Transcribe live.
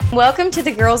Welcome to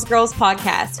the Girls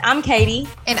podcast. I'm Katie.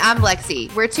 And I'm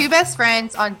Lexi. We're two best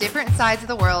friends on different sides of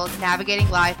the world navigating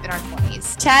life in our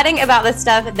 20s. Chatting about the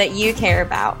stuff that you care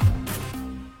about.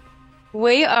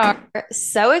 We are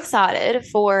so excited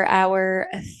for our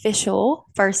official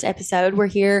first episode. We're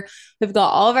here. We've got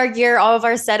all of our gear, all of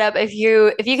our setup. If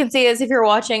you can see us, if you're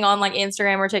watching on like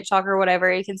Instagram or TikTok or whatever,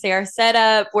 you can see our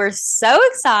setup. We're so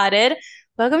excited.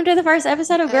 Welcome to the first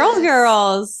episode of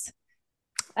Girls.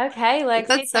 Okay, Lexi,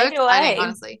 that's so take it exciting, away.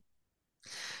 honestly.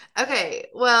 Okay,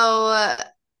 well,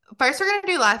 first we're going to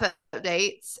do life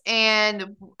updates,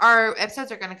 and our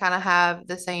episodes are going to kind of have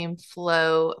the same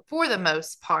flow for the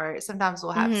most part. Sometimes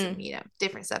we'll have some,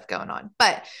 different stuff going on,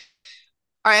 but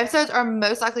our episodes are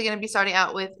most likely going to be starting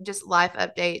out with just life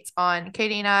updates on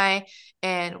Katie and I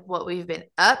and what we've been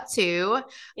up to.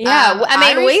 Yeah,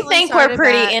 I mean, we think we're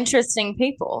pretty interesting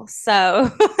people,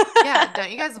 so yeah.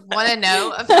 Don't you guys want to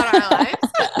know about our lives?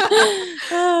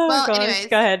 Well, gosh, anyways,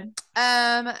 go ahead.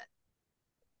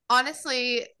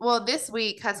 Honestly, well, this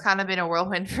week has kind of been a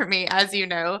whirlwind for me, as you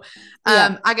know.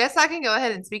 I guess I can go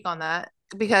ahead and speak on that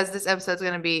because this episode's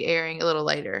going to be airing a little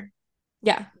later.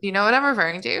 Yeah. Do you know what I'm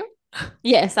referring to?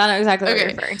 Yes, I know exactly what you're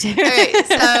referring to. Okay,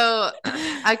 so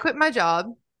I quit my job.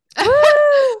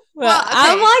 Well, okay.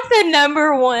 I'm like the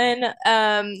number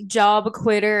one job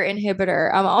quitter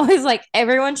inhibitor. I'm always like,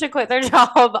 everyone should quit their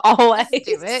job always. Just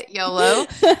do it, YOLO.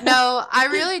 No, I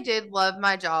really did love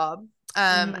my job.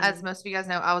 As most of you guys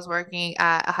know, I was working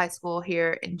at a high school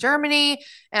here in Germany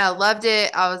and I loved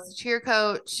it. I was a cheer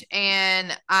coach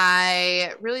and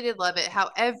I really did love it.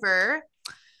 However,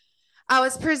 I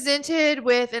was presented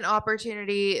with an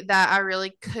opportunity that I really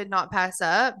could not pass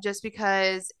up just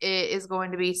because it is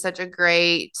going to be such a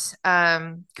great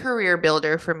career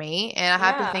builder for me. And I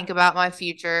have to think about my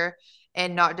future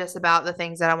and not just about the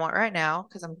things that I want right now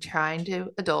because I'm trying to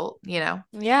adult, you know?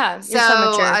 Yeah. So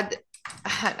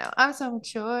I know I'm so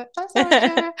mature. But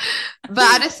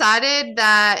I decided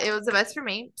that it was the best for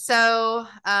me. So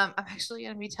I'm actually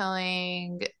going to be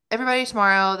telling everybody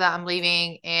tomorrow that I'm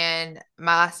leaving and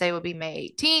my last day will be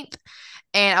May 18th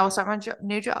and I will start my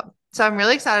new job. So I'm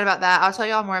really excited about that. I'll tell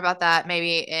y'all more about that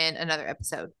maybe in another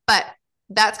episode. But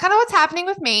that's kind of what's happening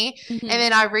with me. And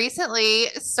then I recently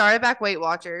started back Weight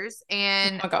Watchers.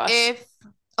 And if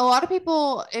a lot of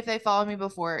people, if they followed me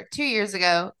before 2 years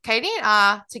ago, Katie and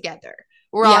I together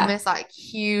were on this like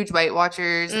huge Weight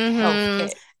Watchers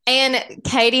health kit. And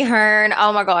Katie Hearn,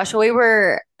 oh my gosh, we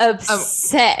were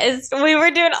obsessed. We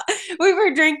were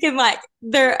drinking like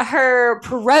her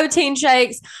protein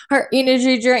shakes, her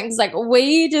energy drinks. Like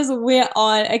we just went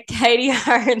on a Katie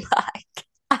Hearn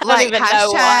I don't even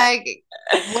know why.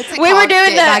 We were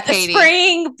doing the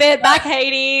spring Fit by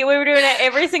Katie. We were doing it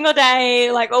every single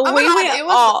day. Like we went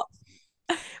off.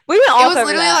 We went off. It was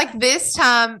literally like this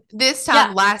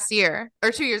time last year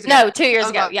or 2 years ago. No, 2 years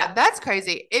ago. Yeah. That's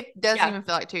crazy. It doesn't even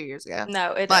feel like 2 years ago.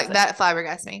 No, it doesn't. Like that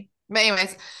flabbergasted me. But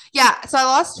anyways, yeah. So I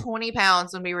lost 20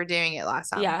 pounds when we were doing it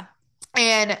last time. Yeah.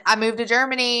 And I moved to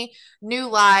Germany, new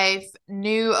life,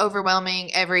 new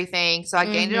overwhelming everything. So I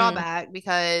gained it all back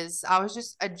because I was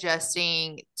just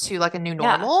adjusting to like a new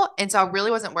normal. And so I really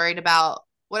wasn't worried about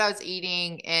what I was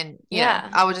eating. And, you know,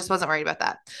 I just wasn't worried about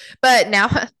that. But now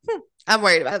I'm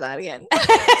worried about that again.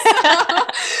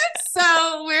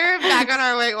 So we're back on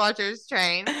our Weight Watchers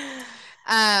train.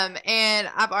 And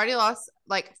I've already lost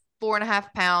like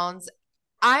 4.5 pounds.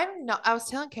 I was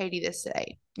telling Katie this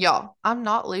today. Y'all, I'm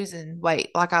not losing weight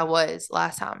like I was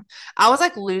last time. I was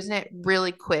like losing it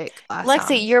really quick last time.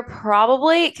 Lexi, you're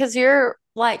probably, because you're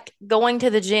like going to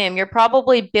the gym, you're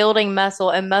probably building muscle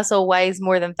and muscle weighs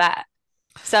more than fat.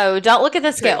 So don't look at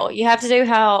the scale. You have to do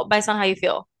based on how you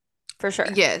feel. For sure.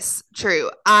 Yes, true.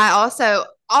 I also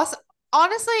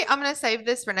honestly, I'm going to save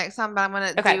this for next time, but I'm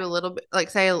going to do a little bit, like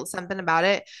say something about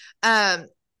it.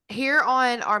 Here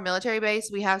on our military base,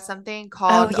 we have something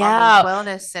called our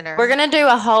wellness center. We're going to do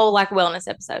a whole like wellness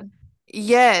episode.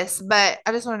 Yes, but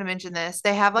I just wanted to mention this.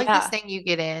 They have like this thing you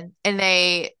get in and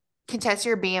they can test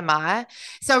your BMI.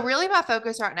 So really my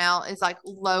focus right now is like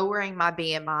lowering my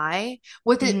BMI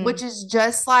with it, which is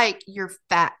just like your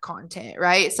fat content,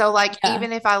 right? So like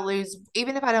even if I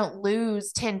don't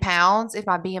lose 10 pounds, if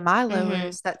my BMI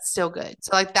lowers, that's still good.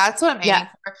 So like that's what I'm aiming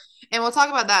for. And we'll talk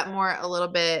about that more a little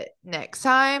bit next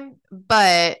time.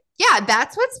 But yeah,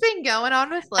 that's what's been going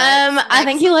on with Lex. I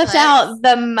think you left out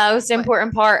the most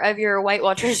important part of your Weight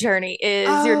Watchers journey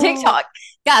is your TikTok.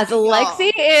 Guys,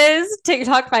 Lexi is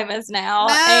TikTok famous now.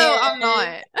 No, I'm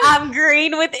not. I'm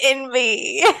green with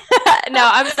envy. No,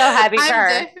 I'm so happy for her.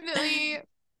 Definitely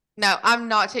No, I'm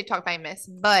not TikTok famous,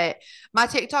 but my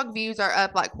TikTok views are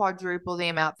up like quadruple the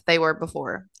amount that they were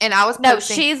before. And I was No,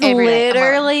 posting she's every day. I'm on.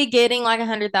 literally getting like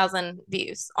 100,000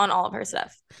 views on all of her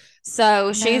stuff.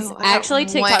 So she's No, I got actually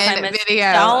TikTok one famous.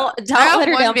 video. Don't I let got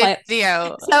her one downplay it.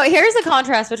 video. So here's the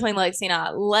contrast between Lexi and I.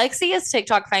 Lexi is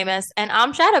TikTok famous and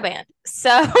I'm shadow banned.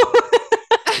 So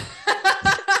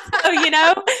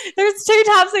so there's two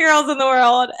types of girls in the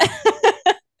world.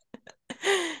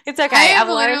 It's I okay. I've am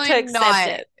learned to literally accept not.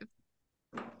 it.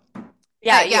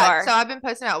 Yeah, But you yeah, so are. I've been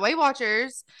posting about Weight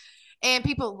Watchers and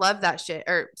people love that shit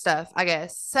or stuff, I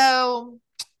guess. So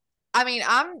I mean,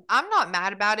 I'm not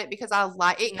mad about it because I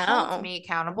like it holds No. me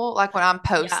accountable. Like when I'm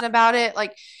Yeah. posting about it,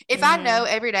 like if I know Hmm.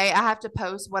 every day I have to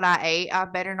post what I ate, I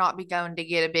better not be going to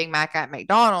get a Big Mac at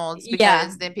McDonald's Yeah.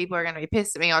 because then people are going to be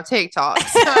pissed at me on TikTok.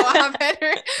 So I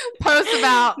better post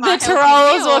about my The healthy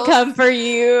trolls will meals. come for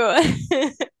you.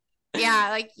 Yeah,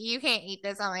 like you can't eat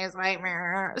this on this white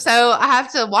mirror. So I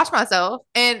have to watch myself.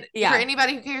 And for Yeah.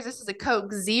 anybody who cares, this is a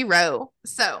Coke Zero.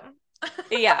 So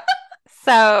Yeah.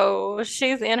 So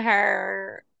she's in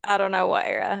her, I don't know what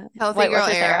era, healthy Weight girl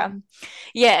Watchers era. era.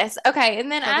 Yes. Okay.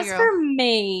 And then Healthy as for girl.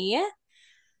 me,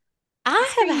 I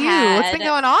As for have you, what's been had,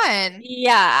 going on?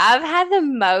 yeah, I've had the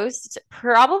most,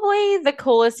 probably the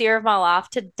coolest year of my life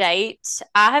to date.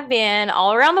 I have been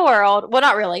all around the world. Well,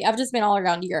 not really. I've just been all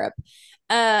around Europe.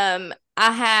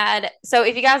 So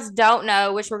if you guys don't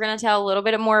know, which we're going to tell a little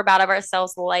bit more about of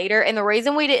ourselves later, and the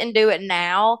reason we didn't do it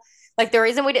now, like the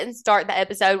reason we didn't start the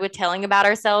episode with telling about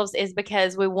ourselves is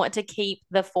because we want to keep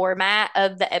the format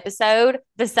of the episode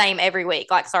the same every week,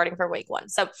 like starting from week one.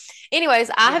 So, anyways,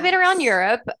 I have been around Yes.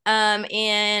 Europe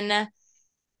in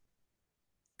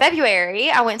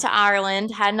February, I went to Ireland,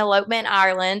 had an elopement in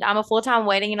Ireland. I'm a full-time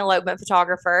wedding and elopement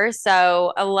photographer,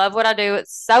 so I love what I do.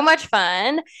 It's so much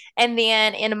fun. And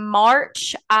then in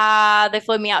March, they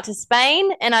flew me out to Spain,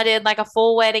 and I did like a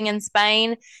full wedding in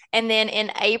Spain. And then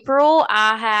in April,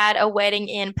 I had a wedding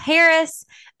in Paris.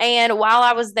 And while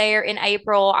I was there in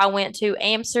April, I went to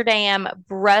Amsterdam,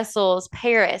 Brussels,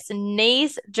 Paris,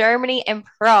 Nice, Germany, and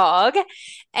Prague.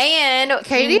 And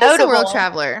Katie is a world notable.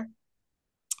 traveler.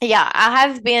 Yeah, I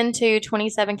have been to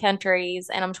 27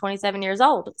 countries and I'm 27 years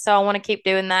old. So I want to keep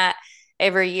doing that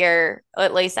every year,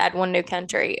 at least add one new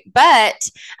country. But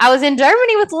I was in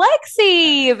Germany with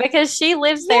Lexi because she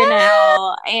lives there Yeah.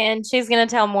 now and she's going to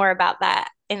tell more about that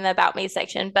in the About Me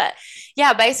section. But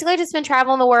yeah, basically just been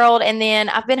traveling the world. And then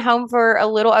I've been home for a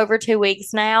little over 2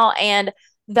 weeks now. And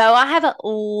though I haven't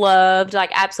loved,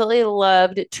 like absolutely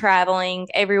loved traveling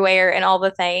everywhere and all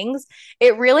the things,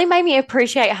 it really made me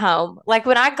appreciate home. Like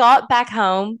when I got back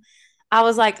home, I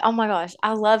was like, oh my gosh,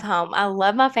 I love home. I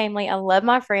love my family. I love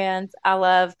my friends. I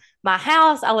love my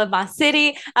house. I love my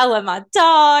city. I love my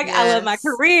dog. I love my Yes.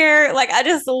 career. Like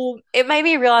it made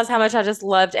me realize how much I just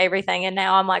loved everything. And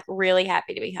now I'm like really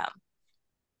happy to be home.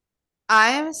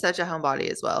 I am such a homebody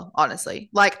as well, honestly.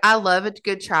 Like I love a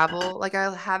good travel. Like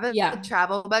I have a Yeah.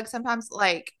 travel bug sometimes,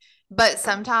 like, but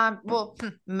sometimes, well,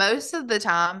 most of the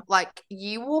time, like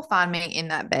you will find me in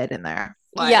that bed in there,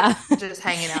 like Yeah. just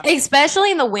hanging out.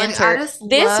 Especially in the Like I winter. just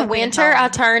This love being winter, I home.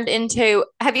 turned into,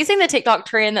 have you seen the TikTok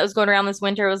trend that was going around this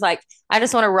winter? It was like, I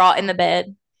just want to rot in the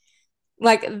bed.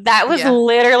 Like that was Yeah.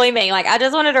 literally me. Like I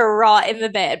just wanted to rot in the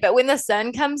bed. But when the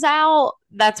sun comes out,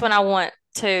 that's when I want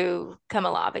to come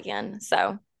alive again. So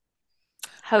Right,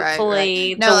 right.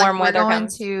 hopefully No, the like warm weather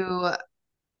comes.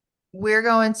 we're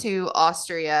going to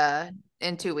Austria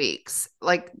in 2 weeks.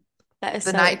 Like That is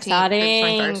the so 19th through the 21st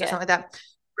exciting. or something like that.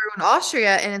 We're going to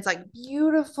Austria and it's like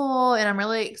beautiful and I'm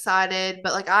really excited.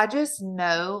 But like I just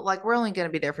know like we're only gonna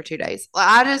be there for 2 days. Like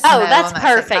I just Oh, know that's on that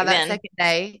perfect that then. second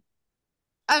day,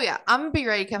 oh yeah, I'm gonna be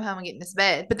ready to come home and get in this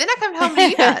bed. But then I come home to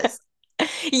you guys.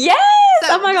 Yes. Oh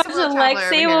So my just a gosh. world traveler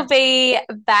over Lexi will here.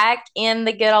 be back in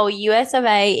the good old US of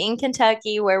A in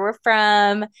Kentucky, where we're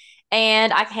from.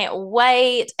 And I can't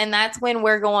wait. And that's when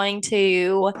we're going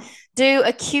to do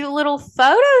a cute little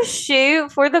photo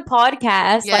shoot for the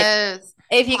podcast. Like, Yes.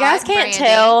 if you guys Pod can't branding.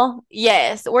 tell,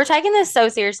 yes, we're taking this so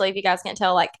seriously. If you guys can't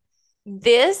tell, like,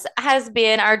 this has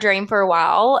been our dream for a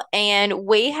while. And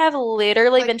we have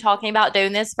literally been Like, talking about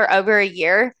doing this for over a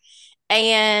year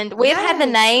and we've had the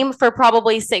yes. name for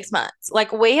probably 6 months.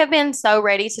 Like we have been so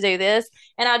ready to do this.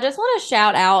 And I just want to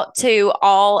shout out to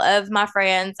all of my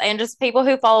friends and just people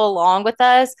who follow along with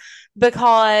us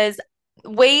because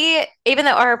even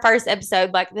though our first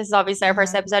episode, like this is obviously our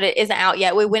first Mhm. episode, it isn't out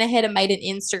yet. We went ahead and made an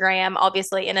Instagram,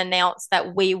 obviously, and announced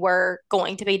that we were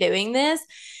going to be doing this.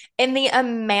 And the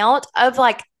amount of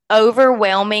like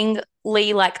overwhelmingly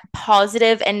like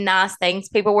positive and nice things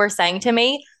people were saying to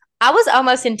me, I was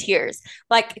almost in tears.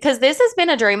 Like, because this has been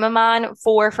a dream of mine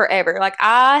for forever. Like,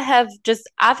 I feel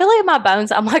like in my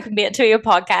bones, I'm like meant to be a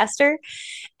podcaster.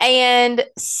 And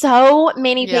so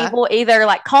many Yeah. people either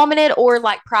like commented or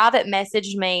like private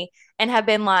messaged me and have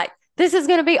been like, this is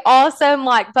going to be awesome.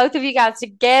 Like, both of you guys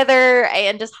together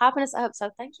and just hyping us up.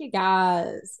 So, thank you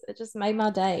guys. It just made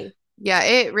my day. Yeah,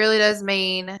 it really does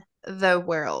mean the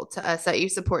world to us that you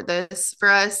support this for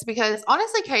us because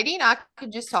honestly, Katie and I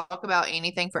could just talk about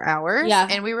anything for hours. Yeah.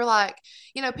 And we were like,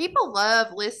 people love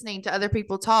listening to other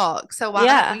people talk. So why don't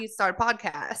Yeah. we start a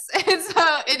podcast? And so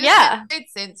it just Yeah. made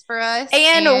sense for us.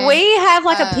 And we have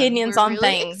like opinions we're on really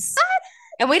things. excited.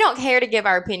 And we don't care to give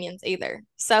our opinions either.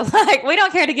 So, like, we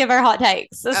don't care to give our hot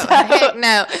takes. So, heck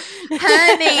no,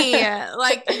 honey,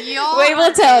 like y'all. We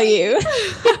will tell you.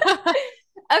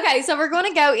 Okay, so we're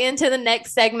going to go into the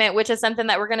next segment, which is something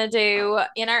that we're going to do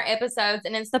in our episodes,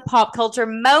 and it's the pop culture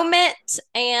moment.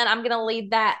 And I'm going to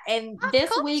lead that. And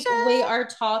this week we are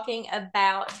talking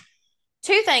about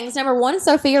two things. Number one,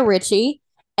 Sophia Richie,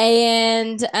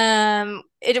 and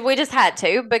we just had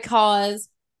to because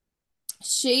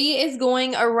she is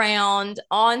going around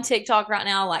on TikTok right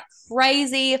now like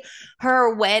crazy.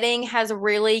 Her wedding has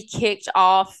really kicked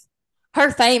off her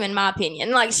fame, in my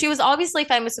opinion. Like, she was obviously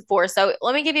famous before. So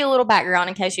let me give you a little background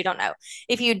in case you don't know.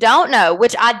 If you don't know,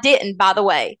 which I didn't, by the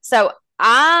way. So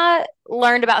I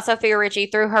learned about Sophia Richie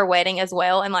through her wedding as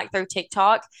well and like through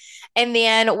TikTok. And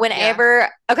then whenever,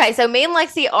 okay, so me and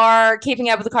Lexi are keeping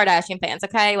up with the Kardashian fans,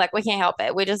 okay? Like, we can't help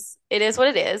it. It is what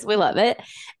it is. We love it.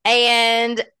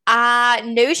 And I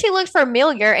knew she looked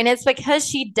familiar, and it's because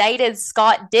she dated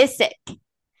Scott Disick.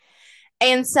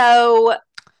 And so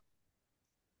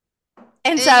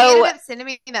you ended up sending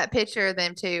me that picture of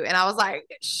them too, and I was like,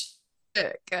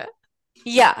 shook.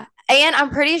 Yeah. And I'm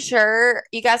pretty sure,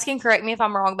 you guys can correct me if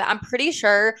I'm wrong, but I'm pretty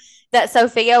sure that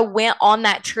Sophia went on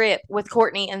that trip with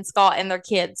Courtney and Scott and their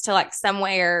kids to like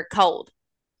somewhere cold.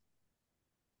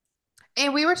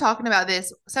 And we were talking about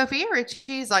this. Sophia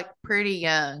Richie's like pretty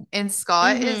young, and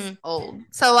Scott is old.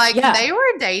 So like they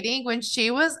were dating when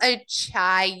she was a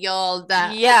child.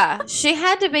 Yeah, she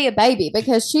had to be a baby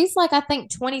because she's like I think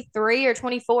 23 or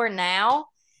 24 now,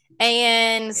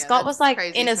 and Scott was like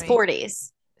in his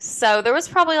 40s. So there was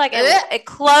probably like a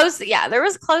close, there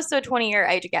was close to a 20-year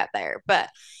age gap there. But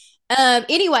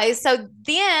anyway, so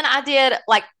then I did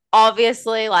like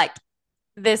obviously like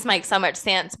this makes so much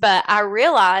sense, but I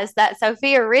realized that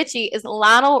Sophia Richie is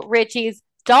Lionel Richie's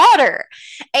daughter.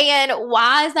 And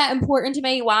why is that important to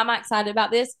me? Why am I excited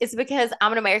about this? It's because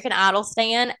I'm an American Idol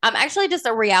stan. I'm actually just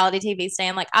a reality TV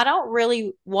stan. Like, I don't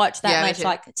really watch that much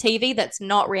like TV that's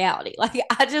not reality. Like,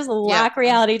 I just like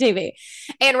reality TV.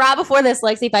 And right before this,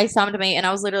 Lexi FaceTimed me and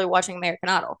I was literally watching American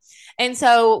Idol. And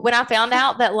so when I found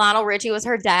out that Lionel Richie was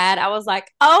her dad, I was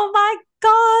like, oh my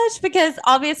gosh, because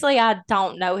obviously I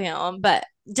don't know him, but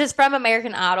just from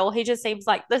American Idol, he just seems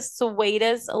like the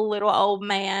sweetest little old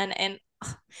man. And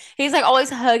he's like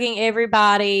always hugging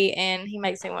everybody and he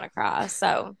makes me want to cry.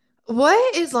 So,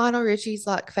 what is Lionel Richie's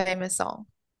like famous song?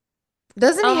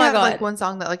 Doesn't he have like one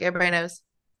song that like everybody knows?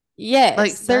 Yes.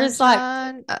 Like there's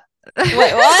Sunshine.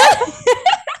 Wait, what?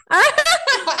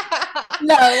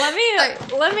 No,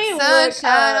 let me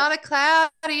Sunshine on a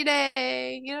cloudy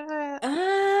day. You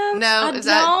know no, is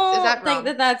that think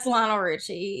that that's Lionel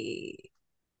Richie.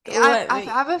 I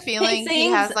have a feeling he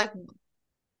has like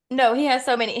no, he has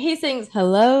so many. He sings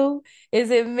 "Hello, is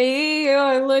it me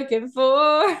you're looking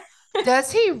for?"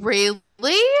 Does he really?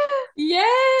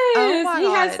 Yes. Oh he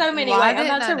has so many. Wait, I'm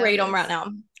about to read them right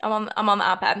now. I'm on the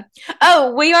iPad.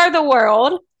 Oh, We Are the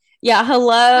World. Yeah,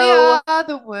 hello. We are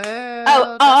the world.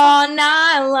 Oh, all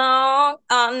night long,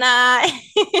 all night.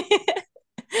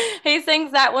 He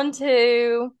sings that one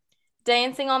too.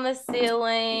 Dancing on the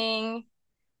Ceiling.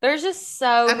 There's just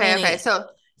so many. Okay,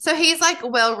 so he's like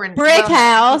well-renowned. Brick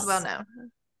House. Well known.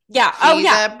 Yeah. He's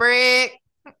a brick.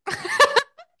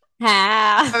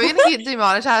 How? Are we gonna get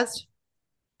demonetized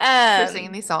for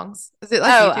singing these songs? Is it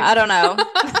like YouTube? I don't know.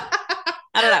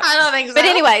 I don't know. I don't think so. But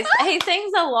anyways, he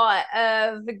sings a lot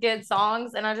of good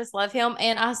songs and I just love him.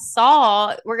 And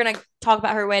we're going to talk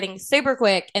about her wedding super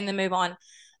quick and then move on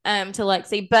to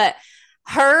Lexi. But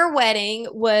her wedding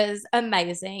was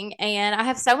amazing. And I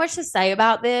have so much to say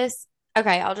about this.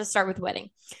 Okay, I'll just start with the wedding.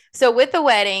 So with the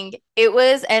wedding, it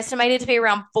was estimated to be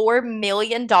around $4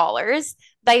 million.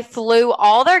 They flew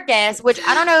all their guests, which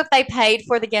I don't know if they paid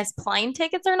for the guest plane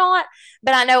tickets or not,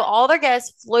 but I know all their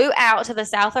guests flew out to the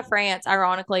south of France,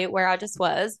 ironically, where I just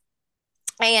was.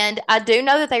 And I do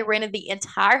know that they rented the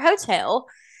entire hotel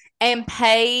and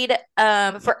paid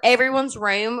for everyone's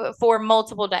room for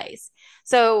multiple days.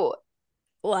 So,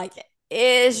 like,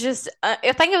 is just,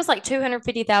 I think it was like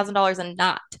 $250,000 a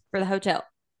night for the hotel.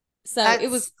 So it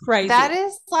was That crazy.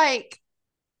 is like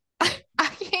I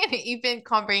can't even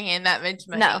comprehend that much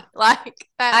No, money. Like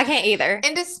that I can't either.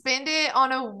 and to spend it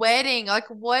on a wedding. Like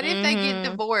what if they get Hmm.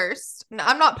 divorced? No,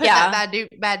 I'm not putting that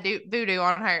Yeah, voodoo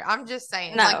on her. I'm just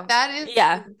saying like no, that is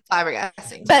yeah.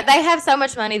 flabbergasting to But me. they have so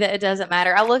much money that it doesn't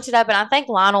matter. I looked it up and I think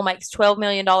Lionel makes $12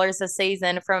 million a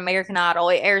season from American Idol.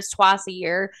 It airs twice a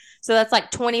year. So that's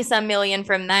like 20 some million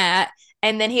from that.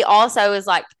 And then he also is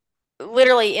like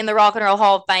literally in the Rock and Roll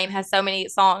Hall of Fame, has so many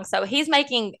songs. So he's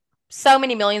making so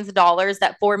many millions of dollars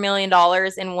that $4 million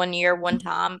in 1 year, one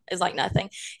time is like nothing.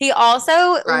 He also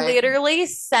Right. literally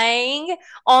sang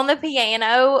on the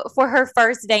piano for her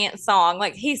first dance song.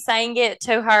 Like he sang it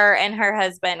to her and her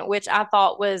husband, which I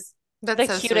thought was That's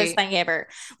the so cutest sweet. thing ever.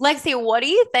 Lexi, what do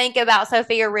you think about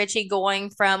Sophia Richie going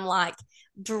from like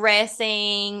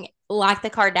dressing like the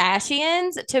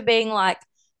Kardashians to being like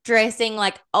dressing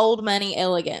like old money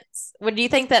elegance? What do you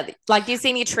think that, like, do you see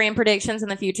any trend predictions in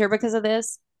the future because of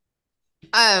this?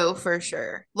 Oh, for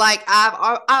sure. Like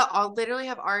I literally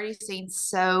have already seen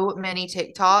so many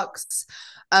TikToks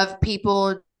of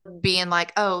people being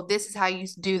like, "Oh, this is how you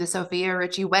do the Sophia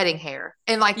Richie wedding hair,"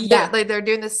 and Yeah. they're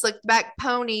doing the slicked back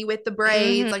pony with the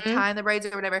braids, like Mm-hmm. tying the braids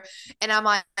or whatever. And I'm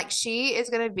like, she is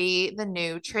gonna be the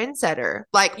new trendsetter.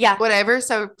 Like Yeah. whatever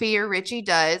Sophia Richie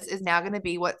does is now gonna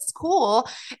be what's cool.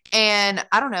 And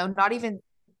I don't know, not even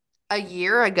a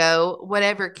year ago,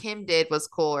 whatever Kim did was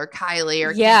cool, or Kylie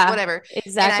or Kim, Yeah. whatever. And I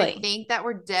Exactly. think that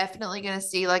we're definitely going to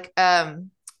see like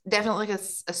definitely like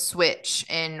a switch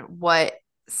in what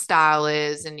style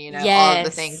is, and all of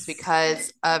the things Yes.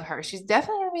 because of her. She's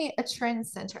definitely going to be a trend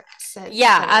center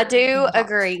Yeah, I setter. do Can't talk.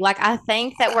 agree. Like, I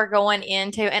think that we're going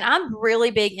into, and I'm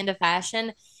really big into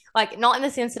fashion. Like, not in the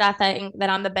sense that I think that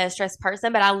I'm the best dressed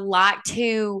person, but I like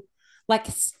to, like,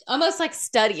 almost like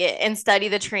study it and study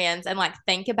the trends and like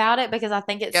think about it because I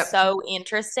think it's Yep. so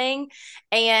interesting.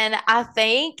 And I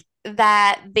think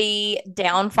that the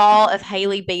downfall of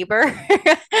Hailey Bieber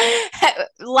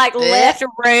like Eh. left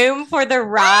room for the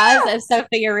rise of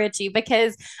Sophia Richie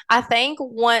because I think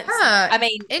once, Huh. I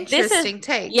mean, this is, Interesting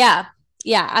take. yeah,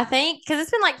 yeah, I think because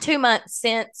it's been like 2 months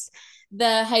since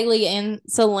the Hailey and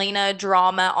Selena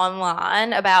drama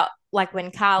online about like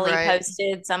when Kylie Right.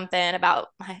 posted something about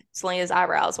Selena's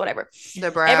eyebrows, whatever. The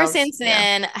Ever brows. since Yeah.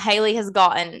 then, Hailey has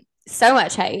gotten so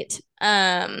much hate,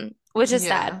 which is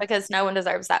sad Yeah. because no one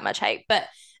deserves that much hate. But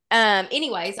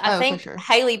anyways, I Oh, for think sure.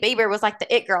 Hailey Bieber was like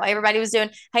the it girl. Everybody was doing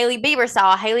Hailey Bieber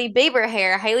style, Hailey Bieber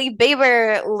hair, Hailey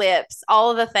Bieber lips,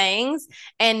 all of the things.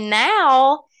 And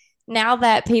now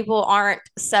that people aren't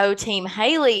so team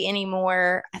Hailey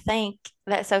anymore, I think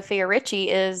that Sophia Richie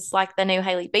is like the new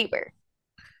Hailey Bieber.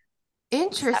 So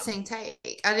Interesting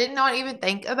take. I did not even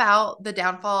think about the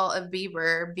downfall of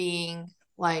Bieber being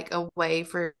like a way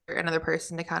for another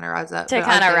person to kind of rise up, to but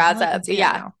I kind of rise definitely up. can see that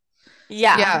Yeah. now.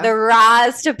 Yeah. The Yeah.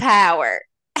 rise to power.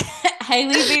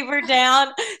 Haley Bieber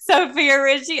down, Sophia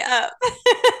Richie up.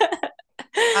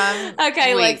 I'm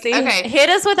Okay, weak. Lexi, Okay. hit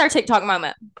us with our TikTok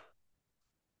moment.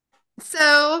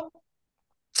 So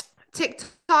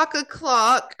TikTok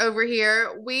o'clock over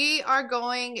here. We are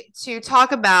going to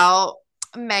talk about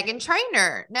Megan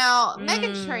Trainor. Now,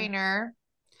 Megan Mm, Trainor,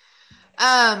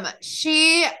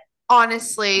 she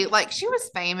honestly, like, she was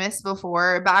famous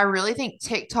before, but I really think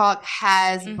TikTok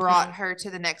has brought mm-hmm. her to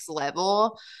the next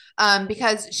level.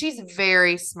 Because she's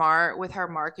very smart with her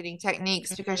marketing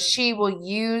techniques, because Mm-hmm. she will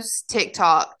use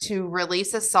TikTok to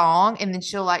release a song and then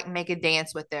she'll like make a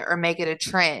dance with it or make it a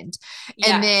trend. And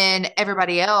Yeah, then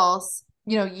everybody else,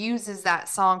 uses that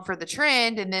song for the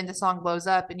trend, and then the song blows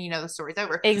up and the story's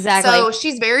over. exactly. So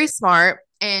she's very smart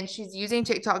and she's using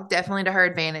TikTok definitely to her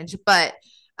advantage. But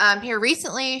here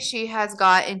recently, she has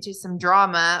got into some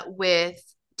drama with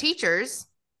teachers,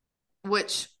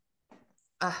 which,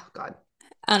 oh God.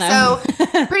 I So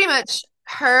know. pretty much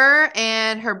her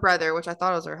and her brother, which I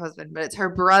thought was her husband, but it's her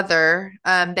brother.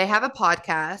 They have a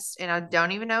podcast, and I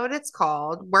don't even know what it's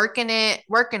called. Working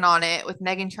on it with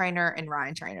Megan Trainor and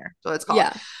Ryan Trainor. So it's called.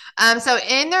 Yeah, So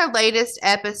in their latest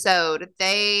episode,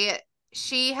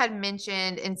 she had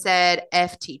mentioned and said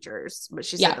F teachers, but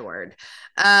she said yeah. the word.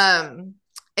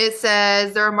 It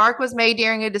says the remark was made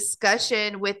during a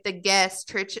discussion with the guest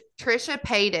Trisha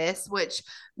Paytas, which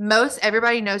most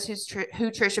everybody knows who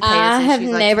Trisha Paytas I is. have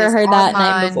never heard that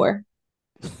name before.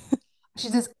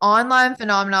 She's this online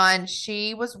phenomenon.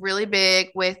 She was really big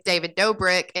with David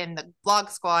Dobrik and the Vlog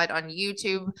Squad on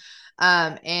YouTube.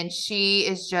 And she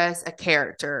is just a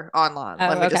character online.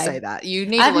 Let Oh, me just say okay. that. You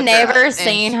need to I've look her up. never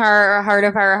seen her, heard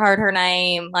of her, heard her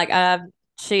name. Like,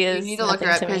 she You need is to look her nothing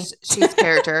up to me. because she's a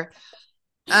character.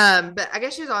 But I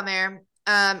guess she was on there.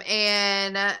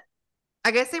 And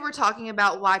I guess they were talking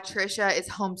about why Trisha is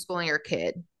homeschooling her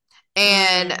kid.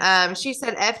 And Mm. she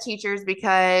said F teachers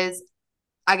because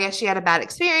I guess she had a bad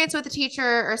experience with a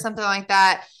teacher or something like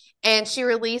that. And she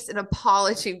released an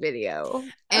apology video.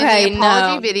 And the Okay,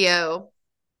 apology no, video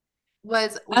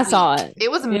was I saw weak. it.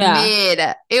 It was Yeah.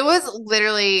 mid. It was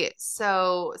literally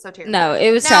so terrible. No,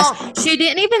 it was trash. Now, She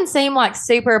didn't even seem like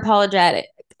super apologetic.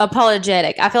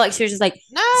 I feel like she was just like,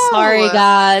 sorry no,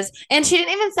 guys. And she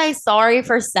didn't even say sorry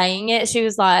for saying it. She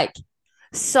was like,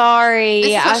 sorry,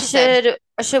 this is what she said.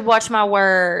 I should watch my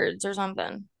words or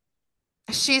something.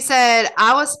 She said,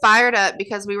 I was fired up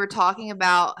because we were talking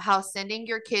about how sending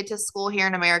your kid to school here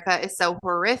in America is so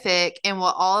horrific and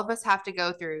what all of us have to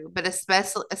go through, but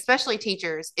especially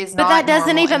teachers is But that not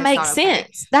doesn't normal and even it's make not okay.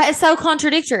 sense. That is so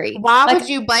contradictory. Why Like, would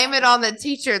you blame it on the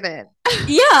teacher then?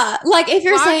 yeah, like if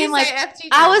you're Why would saying you say like F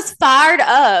I teachers? was fired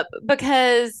up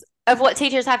because of what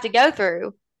teachers have to go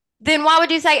through, then why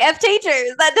would you say F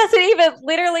teachers? That doesn't even make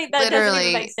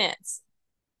Literally, sense.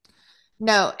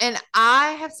 no. And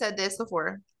I have said this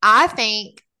before. I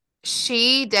think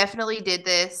she definitely did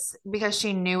this because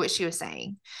she knew what she was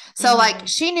saying. So like Hmm.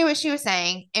 she knew what she was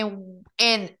saying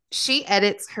and she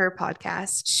edits her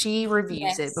podcast. She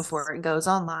reviews it Yes. before it goes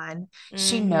online.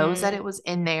 She knows that Hmm. it was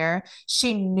in there.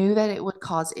 She knew that it would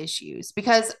cause issues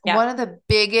because Yeah. one of the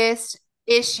biggest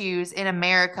issues in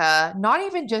America, not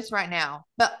even just right now,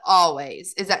 but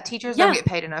always, is that teachers don't Yeah. get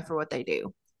paid enough for what they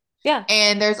do. Yeah.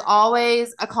 And there's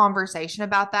always a conversation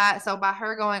about that. So by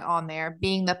her going on there,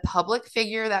 being the public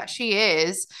figure that she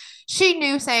is, she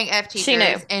knew saying F She knew.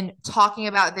 teachers and talking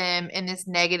about them in this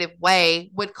negative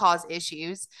way would cause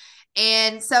issues.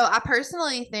 And so I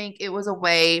personally think it was a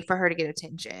way for her to get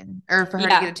attention or for her to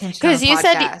get Yeah. attention on Because a you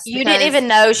said podcast you didn't because, even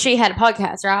know she had a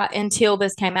podcast, right? Until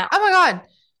this came out. oh my God,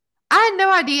 I had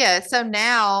no idea. So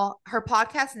now her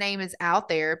podcast name is out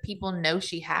there. People know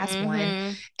she has one.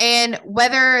 Hmm. And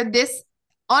whether this,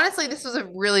 honestly, this was a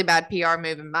really bad PR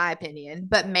move, in my opinion,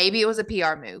 but maybe it was a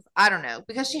PR move. I don't know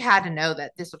because she had to know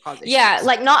that this would cause Yeah. issues.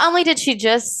 Like not only did she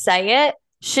just say it,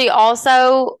 she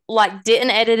also like didn't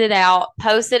edit it out,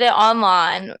 posted it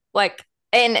online. Like,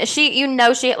 and she,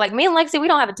 like me and Lexi, we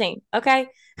don't have a team. Okay.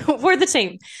 We're the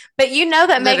team. But you know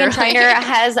that Megan Trainor Literally.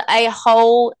 has a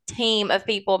whole team of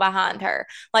people behind her,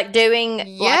 like doing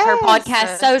like her Yes.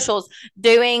 podcast socials,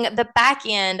 doing the back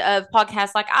end of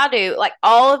podcasts like I do, like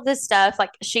all of this stuff.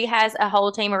 Like she has a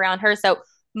whole team around her. So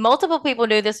multiple people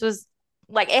knew this was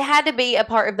like it had to be a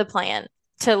part of the plan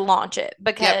to launch it Yep.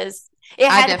 because it I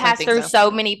had to definitely pass think through so.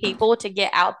 so many people to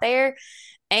get out there.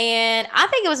 And I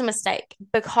think it was a mistake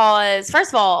because, first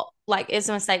of all, like it's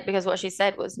a mistake because what she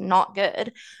said was not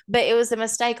good, but it was a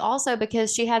mistake also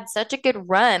because she had such a good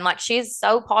run. Like she's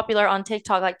so popular on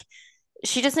TikTok. Like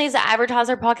she just needs to advertise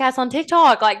her podcast on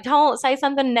TikTok. Like don't say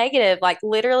something negative. Like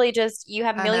literally just you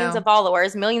have I millions of know.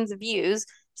 followers, millions of views.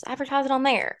 Just advertise it on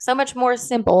there. So much more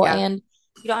simple Yeah. and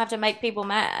you don't have to make people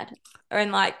mad or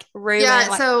and like ruin Yeah.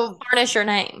 like So tarnish your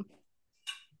name.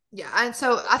 yeah, and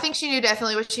so I think she knew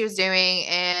definitely what she was doing,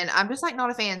 and I'm just like not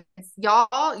a fan. Y'all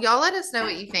let us know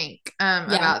what you think Yeah.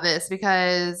 about this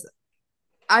because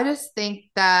I just think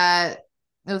that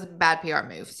it was a bad PR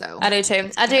move. So I do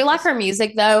too. I yeah, do like her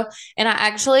music though. And I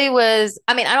actually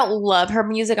I mean, I don't love her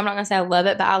music. I'm not going to say I love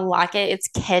it, but I like it. It's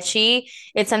catchy.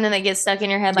 It's something that gets stuck in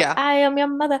your head like, yeah, I am your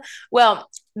mother. Well,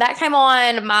 that came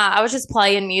on I was just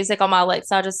playing music on my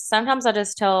Alexa. Sometimes I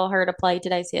just tell her to play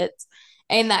today's hits.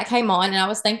 And that came on. And I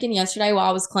was thinking yesterday while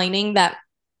I was cleaning that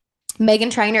Megan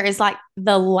Trainor is like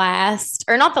the last,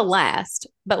 or not the last,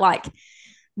 but like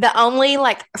the only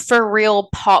like for real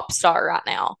pop star right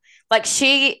now. Like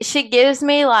she gives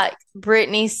me like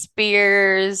Britney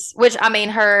Spears, which I mean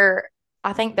her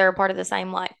I think they're a part of the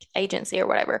same like agency or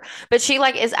whatever. But she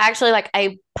like is actually like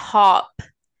a pop right,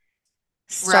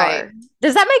 star.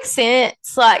 Does that make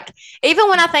sense? Like even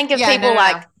when I think of yeah, people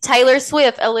like no. Taylor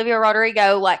Swift, Olivia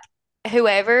Rodrigo, like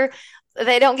whoever,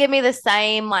 they don't give me the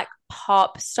same like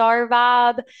pop star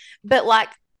vibe, but like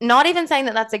not even saying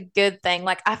that that's a good thing.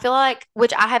 Like I feel like,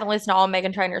 which I haven't listened to all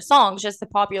Megan Trainor's songs, just the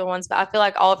popular ones, but I feel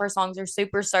like all of her songs are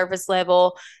super surface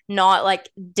level, not like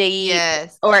deep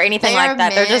Yes, or anything they are like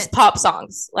that. They're just meant pop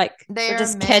songs. Like they they're are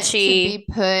just meant to catchy. be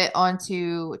put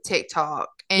onto TikTok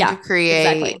and to Yeah, create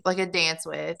exactly. like a dance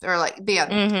with or like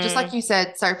yeah, just like Hmm. you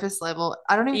said, surface level.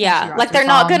 I don't even think she Yeah, writes like her they're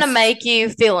not gonna songs. make you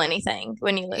feel anything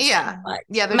when you listen. Yeah. Like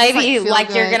Yeah, they're just like maybe feel like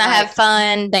you're good, gonna have like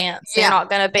fun, dance. You're yeah, not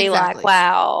gonna be like, exactly.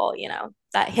 wow,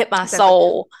 that hit my Exactly.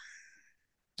 soul.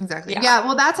 Exactly. Yeah. Yeah,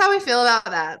 well that's how we feel about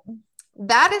that.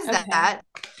 That is Okay. that.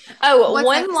 Oh, What's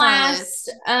next on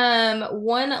our list?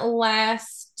 one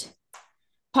last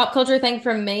pop culture thing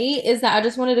for me is that I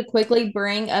just wanted to quickly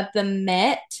bring up the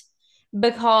Met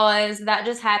because that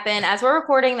just happened as we're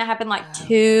recording. That happened like Oh yeah.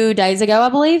 2 days ago, I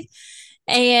believe.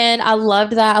 And I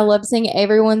loved that. I loved seeing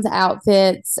everyone's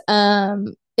outfits.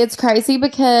 It's crazy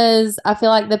because I feel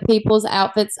like the people's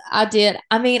outfits I did.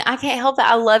 I mean, I can't help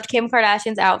that. I loved Kim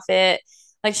Kardashian's outfit.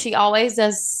 Like she always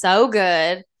does so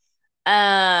good.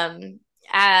 Um,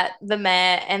 at the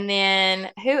Met. And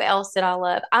then who else did I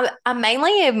love? I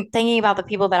mainly am thinking about the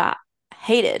people that I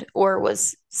hated or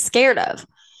was scared of.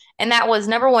 And that was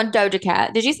number one, Doja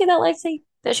Cat. Did you see that, Lexi?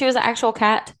 That she was an actual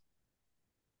cat?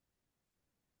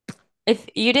 If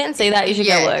you didn't see that, you should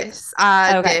go look. Yes,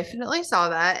 I Okay. definitely saw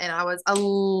that, and I was a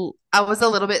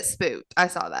little bit spooked. I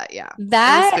saw that. Yeah, it was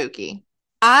That spooky.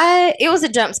 it was a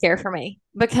jump scare for me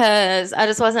because I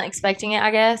just wasn't expecting it,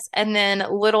 I guess. And then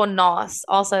Little Nos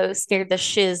also scared the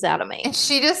shiz out of me And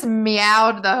she just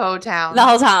meowed the whole the town.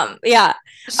 whole time. Yeah.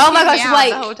 Oh She my gosh, meowed the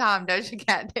wait. whole time. Doja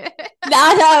Cat did.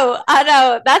 I know, I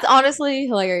know. That's honestly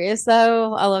hilarious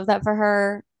though. I love that for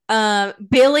her.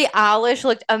 Billie Eilish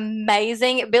looked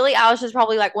amazing. Billie Eilish is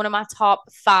probably like one of my top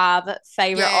five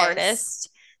favorite Yes. artists.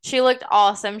 She looked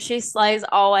awesome. She slays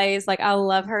always. Like I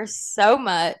love her so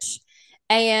much.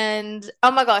 And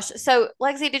oh my gosh. So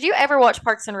Lexi, did you ever watch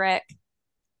Parks and Rec?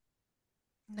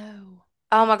 No,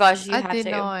 Oh my gosh, you I have did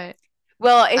to. not.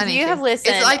 Well, I if need you have to. Is it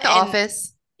listened like The and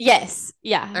Office? yes,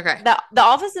 yeah. Okay. The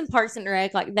Office and Parks and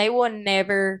Rec, like they will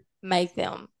never make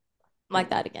them like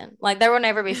that again. Like there will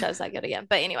never be shows that good again.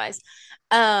 But anyways,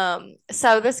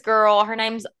 so this girl, her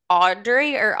name's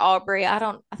Audrey or Aubrey. I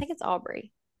think it's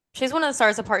Aubrey. She's one of the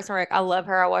stars of Parks and Rec. I love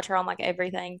her. I watch her on like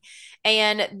everything.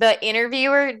 And the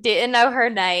interviewer didn't know her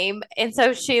name. And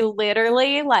so she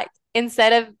literally like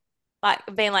instead of like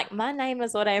being like, my name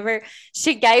is whatever,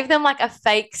 she gave them like a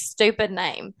fake stupid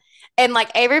name. And like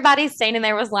everybody standing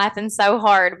there was laughing so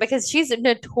hard because she's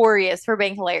notorious for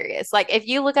being hilarious. Like if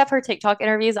you look up her TikTok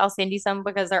interviews, I'll send you some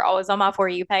because they're always on my For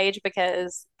You page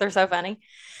because they're so funny.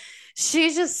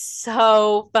 She's just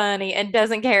so funny and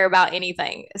doesn't care about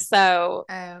anything. So,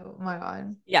 Oh my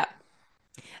God. yeah.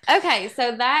 Okay,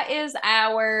 so that is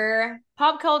our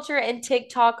pop culture and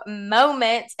TikTok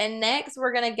moments. And next,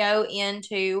 we're going to go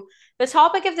into the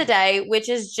topic of the day, which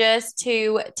is just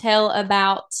to tell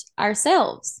about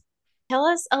ourselves. Tell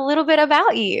us a little bit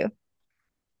about you.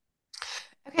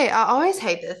 Okay, I always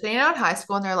hate this. You know, in high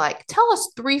school, and they're like, "Tell us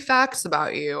three facts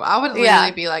about you." I would literally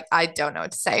Yeah. be like, "I don't know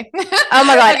what to say." Oh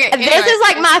my God. Okay, This is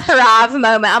like my thrive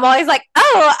moment. I'm always like,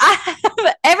 oh, I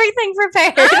have everything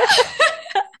prepared.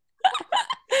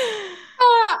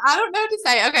 I don't know what to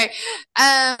say. Okay.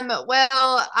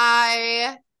 Well,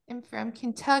 I am from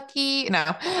Kentucky. No,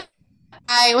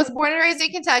 I was born and raised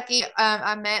in Kentucky.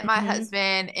 I met my Mhm.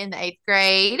 husband in the eighth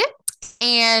grade,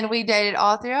 and we dated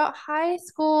all throughout high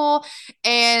school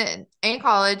and in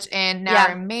college, and now we're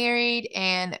Yeah. married,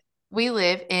 and we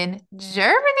live in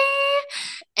Germany.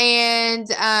 And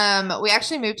we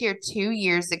actually moved here 2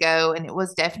 years ago, and it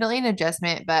was definitely an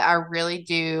adjustment, but I really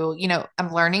do,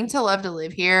 I'm learning to love to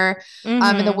live here. In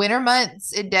the Hmm. winter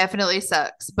months, it definitely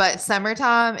sucks, but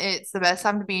summertime, it's the best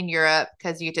time to be in Europe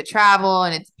because you get to travel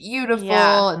and it's Yeah.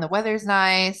 beautiful and the weather's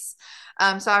nice.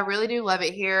 So I really do love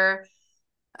it here.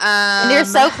 And you're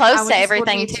so I close to went to school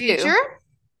to be everything a teacher.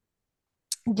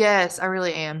 too. Yes, I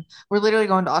really am. We're literally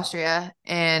going to Austria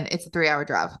and it's a 3 hour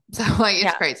drive. So like it's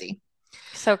Yeah. crazy.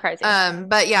 So crazy.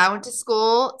 But yeah, I went to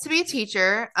school to be a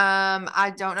teacher.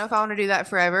 I don't know if I want to do that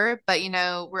forever, but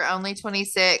we're only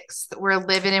 26. We're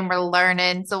living and we're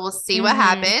learning, so we'll see what Hmm.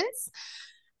 happens.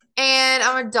 And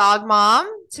I'm a dog mom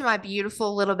to my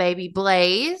beautiful little baby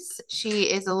Blaze. She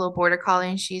is a little border collie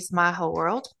and she's my whole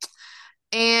world.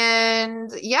 And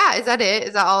yeah, is that it?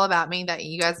 Is that all about me that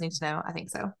you guys need to know? I think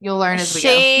so. You'll learn as we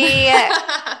go. She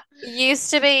used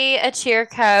to be a cheer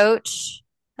coach.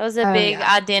 That was a Oh big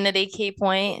yeah. identity key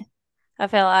point, I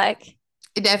feel like.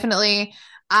 Definitely.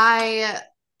 I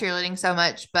cheerleading so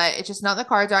much, but it's just not in the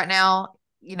cards right now.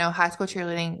 High school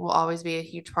cheerleading will always be a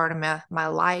huge part of my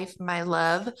life, my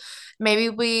love. Maybe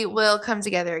we will come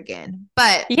together again.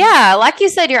 But Yeah, like you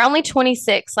said, you're only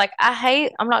 26. Like,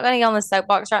 I'm not going to get on the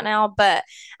soapbox right now, but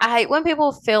I hate when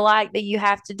people feel like that you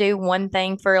have to do one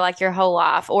thing for like your whole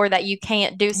life or that you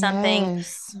can't do something,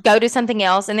 yes. go do something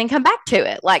else, and then come back to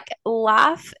it. Like,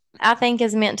 life, I think,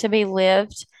 is meant to be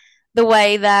lived the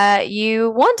way that you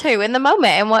want to in the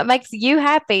moment and what makes you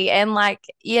happy. And, like,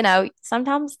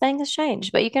 sometimes things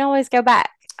change, but you can always go back.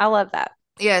 I love that.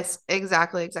 Yes,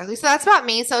 exactly, exactly. So that's about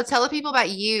me. So tell the people about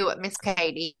you, Miss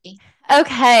Katie.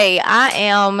 Okay, I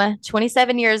am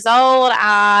 27 years old.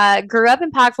 I grew up in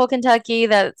Pikeville, Kentucky.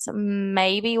 That's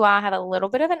maybe why I have a little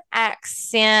bit of an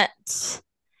accent.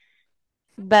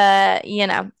 But,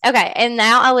 okay. And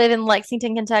now I live in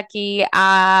Lexington, Kentucky.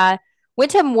 I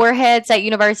went to Moorhead State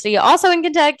University, also in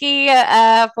Kentucky,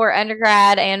 for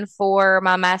undergrad and for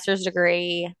my master's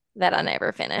degree that I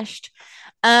never finished.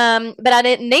 But I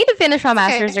didn't need to finish my It's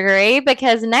master's okay. degree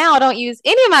because now I don't use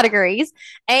any of my degrees.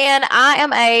 And I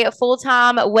am a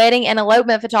full-time wedding and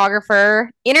elopement photographer,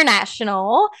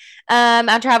 international.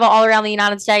 I travel all around the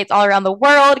United States, all around the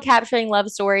world, capturing love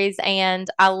stories, and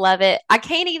I love it. I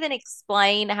can't even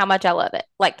explain how much I love it.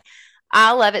 Like,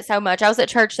 I love it so much. I was at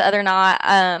church the other night,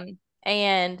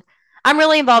 and I'm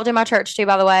really involved in my church too,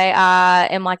 by the way. I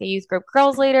am like a youth group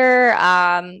girls leader.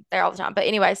 There all the time. But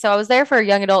anyway, so I was there for a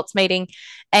young adults meeting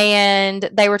and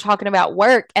they were talking about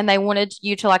work and they wanted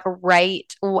you to like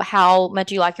rate how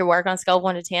much you like your work on a scale of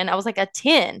 1 to 10. I was like a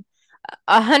 10.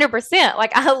 100%.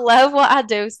 Like I love what I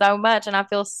do so much and I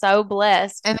feel so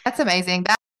blessed. And that's amazing.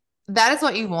 That is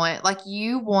what you want. Like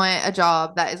you want a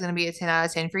job that is going to be a 10 out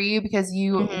of 10 for you because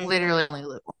you Mhm. literally only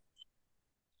live.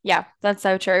 Yeah, that's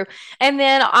so true. And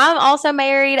then I'm also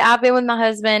married. I've been with my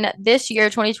husband this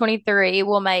year, 2023.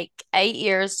 We'll make 8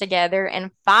 years together and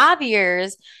 5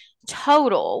 years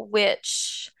total,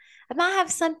 which I might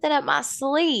have something up my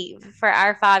sleeve for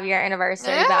our 5 year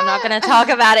anniversary, but I'm not going to talk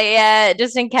Yeah. about it yet,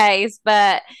 just in case.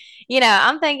 But,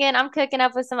 I'm thinking I'm cooking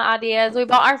up with some ideas. We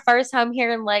bought our first home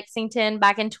here in Lexington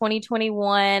back in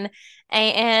 2021.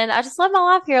 And I just love my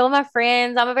life here. I love my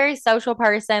friends. I'm a very social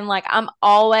person. Like, I'm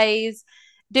always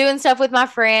doing stuff with my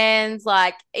friends.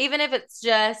 Like, even if it's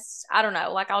just, I don't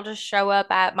know, like I'll just show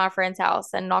up at my friend's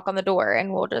house and knock on the door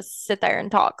and we'll just sit there and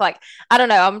talk. Like, I don't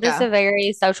know. I'm just Yeah. a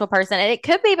very social person. And it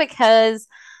could be because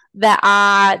that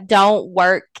I don't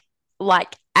work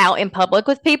like out in public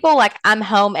with people. Like, I'm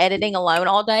home editing alone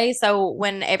all day. So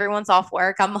when everyone's off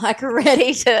work, I'm like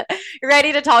ready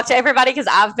to talk to everybody because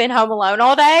I've been home alone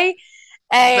all day.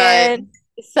 Right. And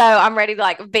so I'm ready to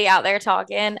like be out there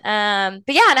talking. But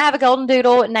yeah, and I have a golden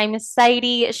doodle named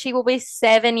Sadie. She will be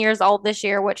 7 years old this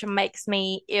year, which makes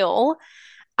me ill.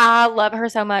 I love her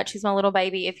so much. She's my little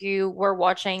baby. If you were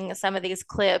watching some of these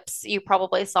clips, you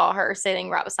probably saw her sitting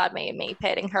right beside me and me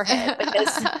petting her head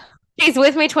because she's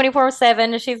with me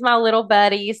 24/7. She's my little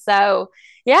buddy. So,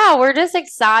 yeah, we're just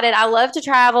excited. I love to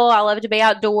travel. I love to be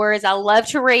outdoors. I love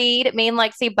to read. Me and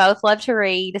Lexi both love to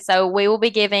read. So, we will be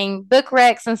giving book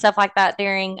recs and stuff like that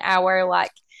during our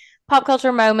like pop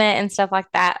culture moment and stuff like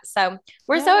that. So,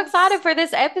 we're so excited Yes. for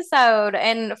this episode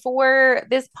and for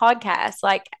this podcast.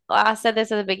 Like I said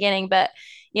this at the beginning, but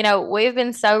we've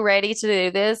been so ready to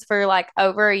do this for like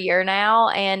over a year now.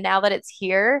 And now that it's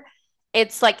here,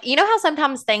 it's like, how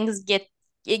sometimes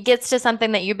it gets to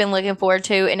something that you've been looking forward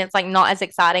to and it's like not as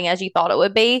exciting as you thought it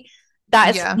would be. That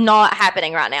is Yeah. not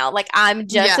happening right now. Like I'm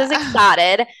just as Yeah.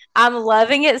 excited. I'm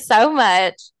loving it so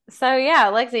much. So yeah,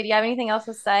 Lexi, do you have anything else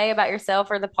to say about yourself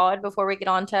or the pod before we get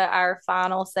on to our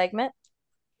final segment?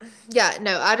 Yeah,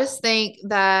 no, I just think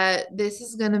that this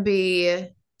is going to be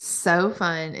so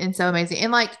fun and so amazing.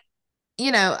 And like,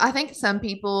 I think some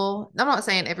people, I'm not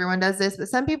saying everyone does this, but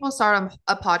some people start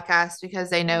a podcast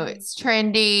because they know Mhm. it's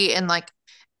trendy and like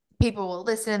people will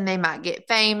listen, they might get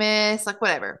famous, like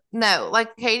whatever. No,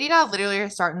 like Katie and I literally are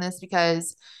starting this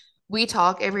because we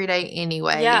talk every day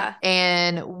anyway, Yeah.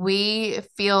 and we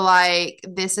feel like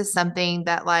this is something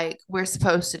that like we're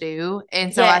supposed to do.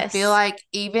 And so I feel Yes. like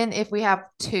even if we have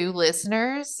two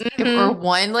listeners or Mm-hmm.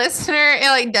 one listener, it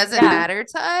like doesn't Yeah. matter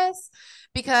to us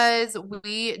because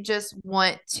we just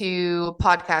want to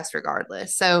podcast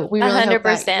regardless. So we A really hundred hope that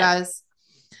you percent. guys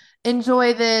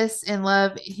enjoy this and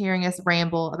love hearing us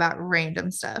ramble about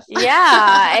random stuff.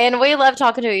 Yeah, and we love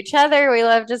talking to each other. We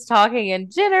love just talking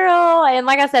in general. And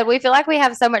like I said, we feel like we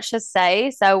have so much to say.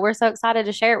 So we're so excited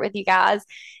to share it with you guys.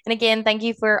 And again, thank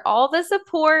you for all the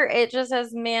support. It just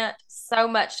has meant so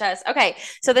much to us. Okay,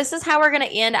 so this is how we're going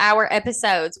to end our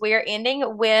episodes. We are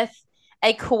ending with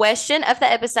a question of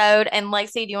the episode. And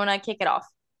Lexi, do you want to kick it off?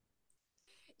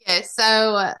 Yeah,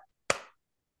 so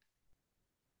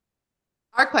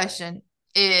our question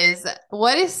is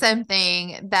what is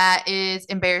something that is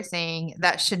embarrassing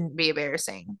that shouldn't be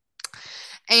embarrassing?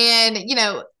 And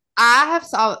I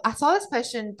saw this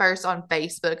question first on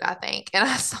Facebook, I think, and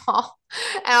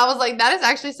I was like, that is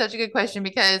actually such a good question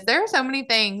because there are so many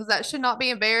things that should not be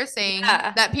embarrassing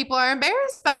Yeah. that people are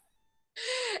embarrassed by.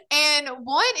 And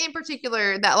one in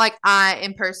particular that like I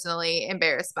am personally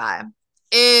embarrassed by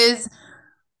is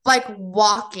like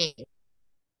walking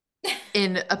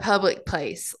in a public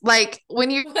place. Like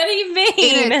when you're What do you in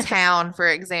mean? a town, for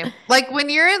example, like when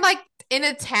you're in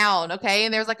a town, okay,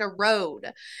 and there's like a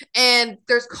road and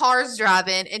there's cars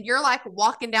driving and you're like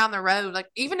walking down the road, like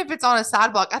even if it's on a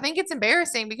sidewalk, I think it's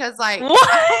embarrassing because like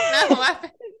I don't know.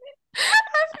 What?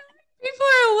 People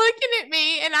are looking at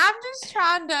me and I'm just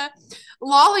trying to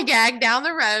lollygag down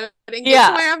the road and get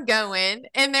to Yeah. where I'm going.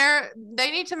 And they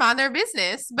need to mind their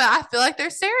business, but I feel like they're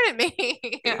staring at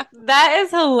me. That is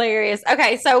hilarious.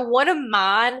 Okay, so one of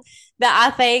mine that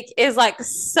I think is like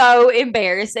so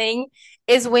embarrassing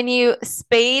is when you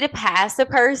speed past a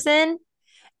person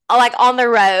like on the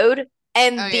road Oh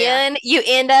and yeah. then you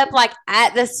end up like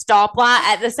at the stoplight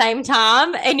at the same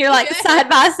time and you're like Yes. side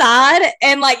by side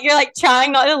and like you're like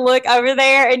trying not to look over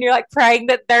there and you're like praying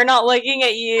that they're not looking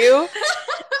at you.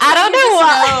 I And don't know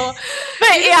why. But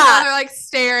you just know yeah. they're like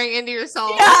staring into your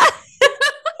soul. Yeah.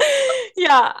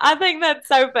 Yeah, I think that's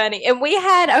so funny. And we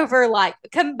had over like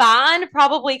combined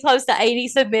probably close to 80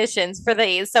 submissions for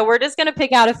these. So we're just going to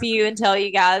pick out a few and tell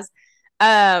you guys.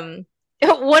 Um,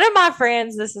 one of my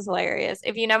friends, this is hilarious.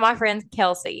 If you know my friend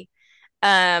Kelsey,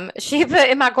 she put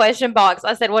in my question box,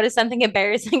 I said, what is something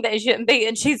embarrassing that it shouldn't be?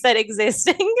 And she said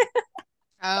existing.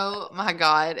 Oh my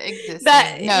God, That,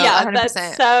 existing. No, yeah, that's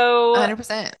 100%. so,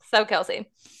 100%. so Kelsey.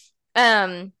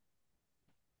 Um,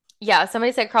 yeah,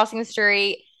 somebody said crossing the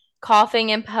street, coughing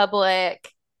in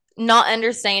public, not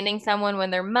understanding someone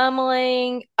when they're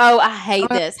mumbling. Oh, I hate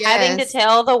Oh, this. Having to yes.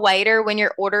 tell the waiter when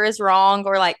your order is wrong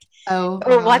Oh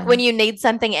my or like when God. you need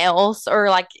something else or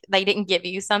like they didn't give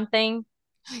you something.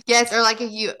 Yes, or like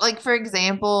if you like for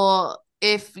example,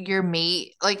 if your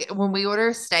meat like when we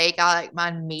order steak, I like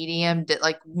mine medium,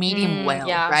 like medium well,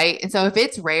 Yeah. right? And so if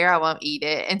it's rare, I won't eat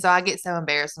it. And so I get so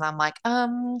embarrassed and I'm like,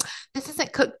 this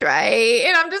isn't cooked right.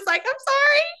 And I'm just like, I'm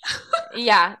sorry.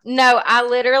 Yeah. No, I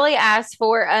literally asked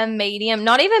for a medium,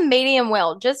 not even medium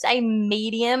well, just a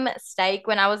medium steak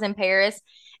when I was in Paris.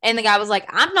 And the guy was like,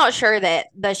 I'm not sure that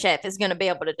the chef is going to be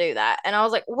able to do that. And I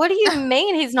was like, what do you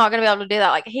mean he's not going to be able to do that?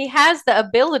 Like, he has the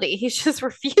ability. He's just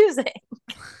refusing.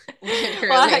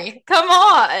 Like, Literally. come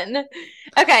on.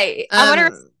 Okay. Um,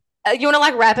 You want to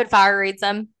like rapid fire read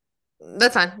some?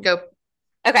 that's fine. Go.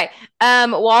 Okay.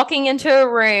 Walking into a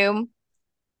room.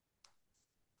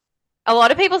 A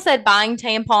lot of people said buying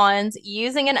tampons,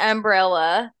 using an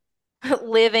umbrella,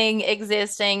 living,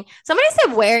 existing. Somebody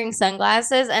said wearing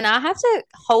sunglasses, and I have to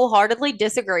wholeheartedly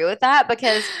disagree with that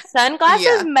because sunglasses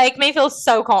Yeah, make me feel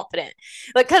so confident.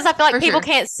 Because I feel like for people sure.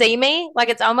 can't see me. Like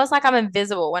it's almost like I'm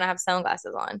invisible when I have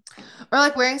sunglasses on. Or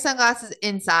like wearing sunglasses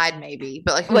inside, maybe,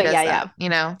 but like who Well, does yeah, yeah. that, you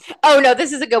know? Oh no,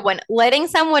 this is a good one. Letting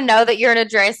someone know that you're in a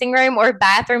dressing room or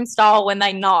bathroom stall when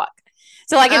they knock.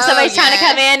 So like if Oh, somebody's trying to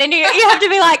come yes. in and you have to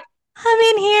be like, I'm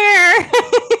in here.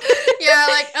 Yeah,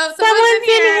 like, oh, someone's in here. Someone's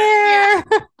in here.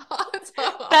 Yeah. Oh, it's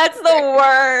so That's awkward. the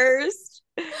worst.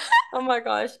 Oh my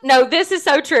gosh. No, this is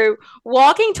so true.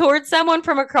 Walking towards someone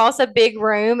from across a big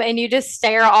room and you just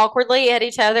stare awkwardly at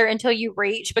each other until you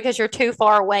reach because you're too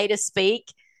far away to speak.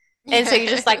 And so you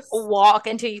just like Yes. walk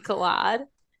until you collide.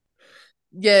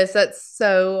 Yes, that's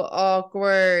so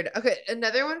awkward. Okay,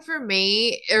 another one for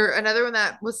me, or another one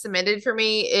that was submitted for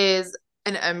me is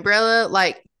an umbrella,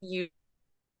 like you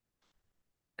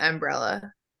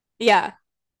umbrella. Yeah.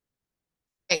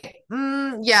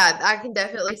 Yeah, I can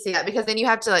definitely see that because then you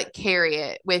have to like carry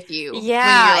it with you when you're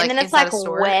Yeah. And then like it's inside like a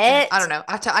store. And I wet don't know.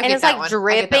 I and get it's that like one.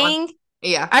 I get that one. dripping.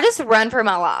 Yeah. I just run for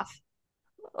my life.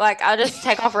 Like I just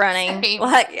take off running. Same.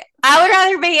 Like I would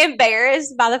rather be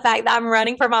embarrassed by the fact that I'm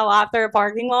running for my life through a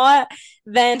parking lot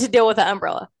than to deal with an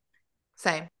umbrella.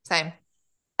 Same. Same.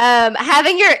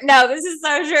 Having your no, this is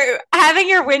so true. Having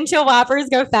your windshield wipers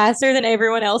go faster than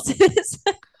everyone else's.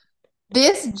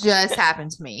 This just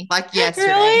happened to me like yesterday.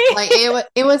 Really? Like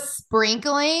it was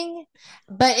sprinkling,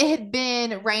 but it had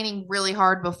been raining really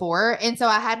hard before. And so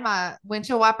I had my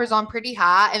windshield wipers on pretty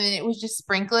high and then it was just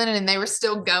sprinkling and they were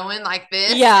still going like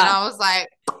this. And Yeah. I was like,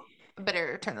 I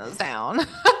better turn those down.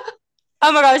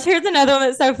 Oh my gosh, here's another one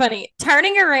that's so funny.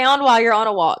 Turning around while you're on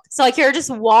a walk. So like you're just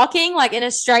walking like in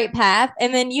a straight path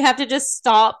and then you have to just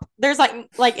stop. There's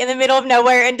like in the middle of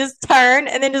nowhere and just turn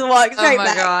and then just walk Oh straight my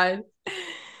back. God.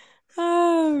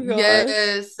 Oh gosh.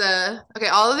 Yes. Okay.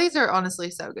 All of these are honestly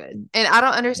so good. And I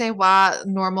don't understand why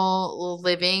normal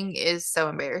living is so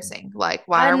embarrassing. Like,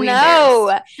 why I are we embarrassed?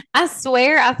 know. I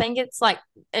swear I think it's like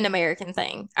an American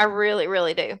thing. I really,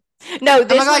 really do. No, Oh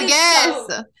my God.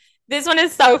 Yes. this one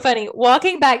is so funny.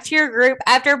 Walking back to your group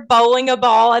after bowling a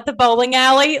ball at the bowling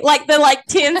alley, like the like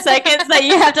 10 seconds that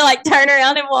you have to like turn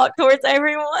around and walk towards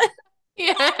everyone.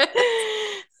 Yes.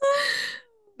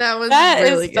 That was That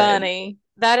really is good. funny.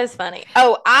 That is funny.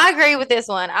 Oh, I agree with this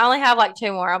one. I only have like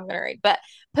two more I'm going to read, but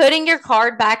putting your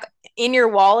card back in your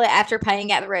wallet after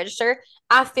paying at the register,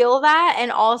 I feel that.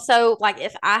 And also, like,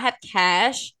 if I have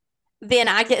cash, then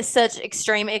I get such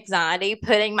extreme anxiety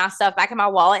putting my stuff back in my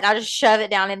wallet and I just shove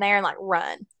it down in there and like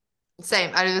run.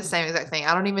 Same. I do the same exact thing.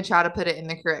 I don't even try to put it in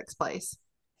the correct place.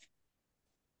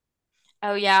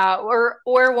 Oh yeah. Or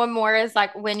one more is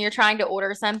like when you're trying to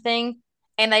order something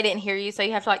and they didn't hear you, so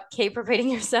you have to like keep repeating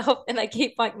yourself and they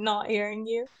keep like not hearing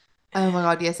you. Oh my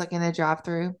God, yes, like in the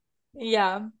drive-through.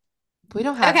 Yeah. We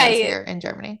don't have those Okay. here in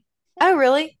Germany. Oh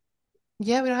really?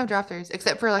 Yeah, we don't have drive-throughs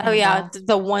except for like Oh yeah, McDonald's.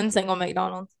 the one single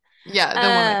McDonald's. Yeah, the one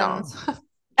Um McDonald's.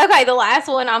 okay, the last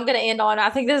one I'm gonna end on. I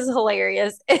think this is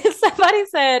hilarious. Somebody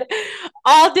said,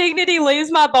 all dignity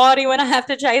leaves my body when I have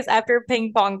to chase after a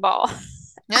ping pong ball.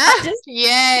 I just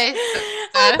Yes.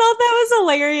 I thought that was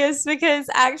hilarious because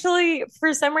actually,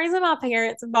 for some reason, my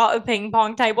parents bought a ping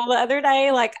pong table the other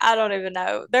day. Like, I don't even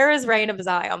know. They're as random as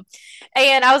I am.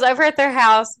 And I was over at their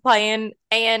house playing,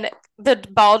 and the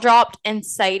ball dropped, and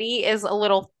Sadie is a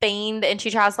little fiend, and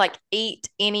she tries to like eat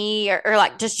any or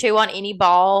like just chew on any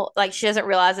ball. Like, she doesn't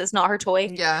realize it's not her toy.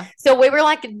 Yeah. So we were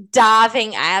like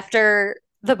diving after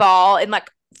the ball and like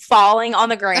falling on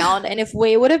the ground. And if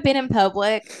we would have been in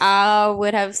public, I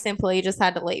would have simply just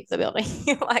had to leave the building,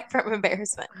 like from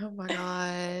embarrassment. Oh my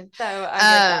God. So I get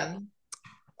that.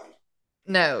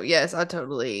 No, yes, I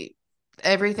totally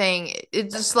everything. It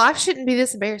just life shouldn't be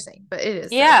this embarrassing, but it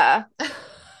is. Yeah. So.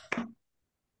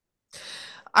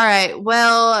 All right.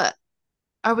 Well,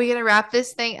 are we gonna wrap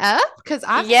this thing up? Because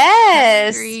I'm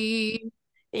Yes. hungry.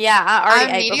 Yeah, I I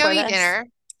already ate need to go before eat this. dinner.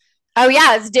 Oh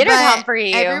yeah, it's dinner time But for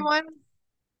you. everyone,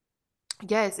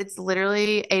 yes, it's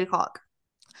literally 8 o'clock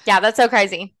Yeah, that's so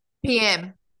crazy.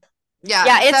 p.m. Yeah.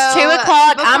 Yeah, it's So 2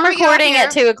 o'clock. I'm before we get off recording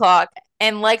at here, 2 o'clock,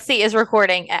 and Lexi is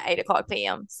recording at 8 o'clock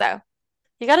p.m. So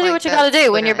you got to do like what you got to that's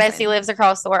do when your literally bestie insane. lives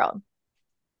across the world.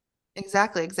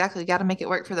 Exactly, exactly. Got to make it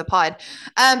work for the pod.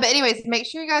 But anyways, make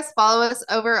sure you guys follow us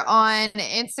over on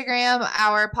Instagram.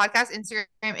 Our podcast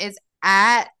Instagram is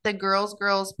at the Girls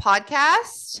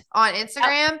Podcast on Yep.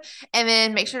 Instagram, and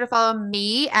then make sure to follow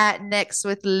me at Next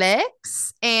with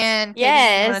Lex. And Katie, you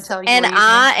want to Yes. tell your And username?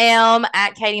 I am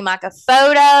at Katie Micah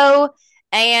Photo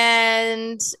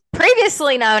and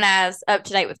previously known as Up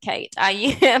to Date with Kate.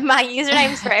 My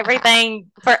usernames for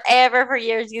everything forever for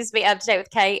years used to be Up to Date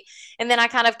with Kate. And then I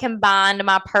kind of combined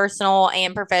my personal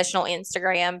and professional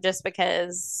Instagram just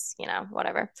because,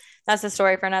 whatever. That's a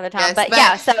story for another time. Yes, But but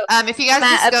yeah, so if you I'm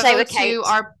guys at just Up to Date go with Kate. to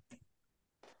our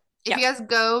if Yeah. you guys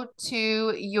go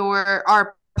to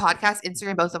our podcast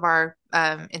Instagram, both of our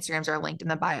Instagrams are linked in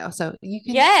the bio, so you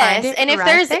can find Yes. it And if right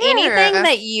there's there. anything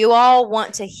that you all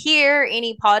want to hear,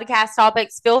 any podcast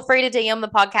topics, feel free to DM the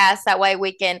podcast. That way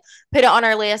we can put it on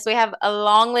our list. We have a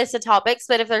long list of topics,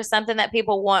 but if there's something that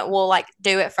people want, we'll like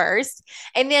do it first.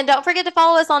 And then don't forget to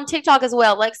follow us on TikTok as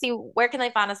well. Lexi, where can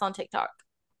they find us on TikTok?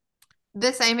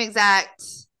 The same exact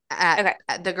Okay.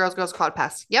 at the Girls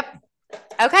Podcast. Yep.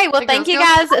 Okay. Well, The thank you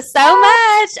Girls guys so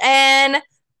much. And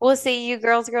we'll see you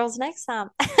girls next time.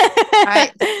 All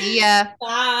right. See ya.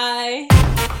 Bye.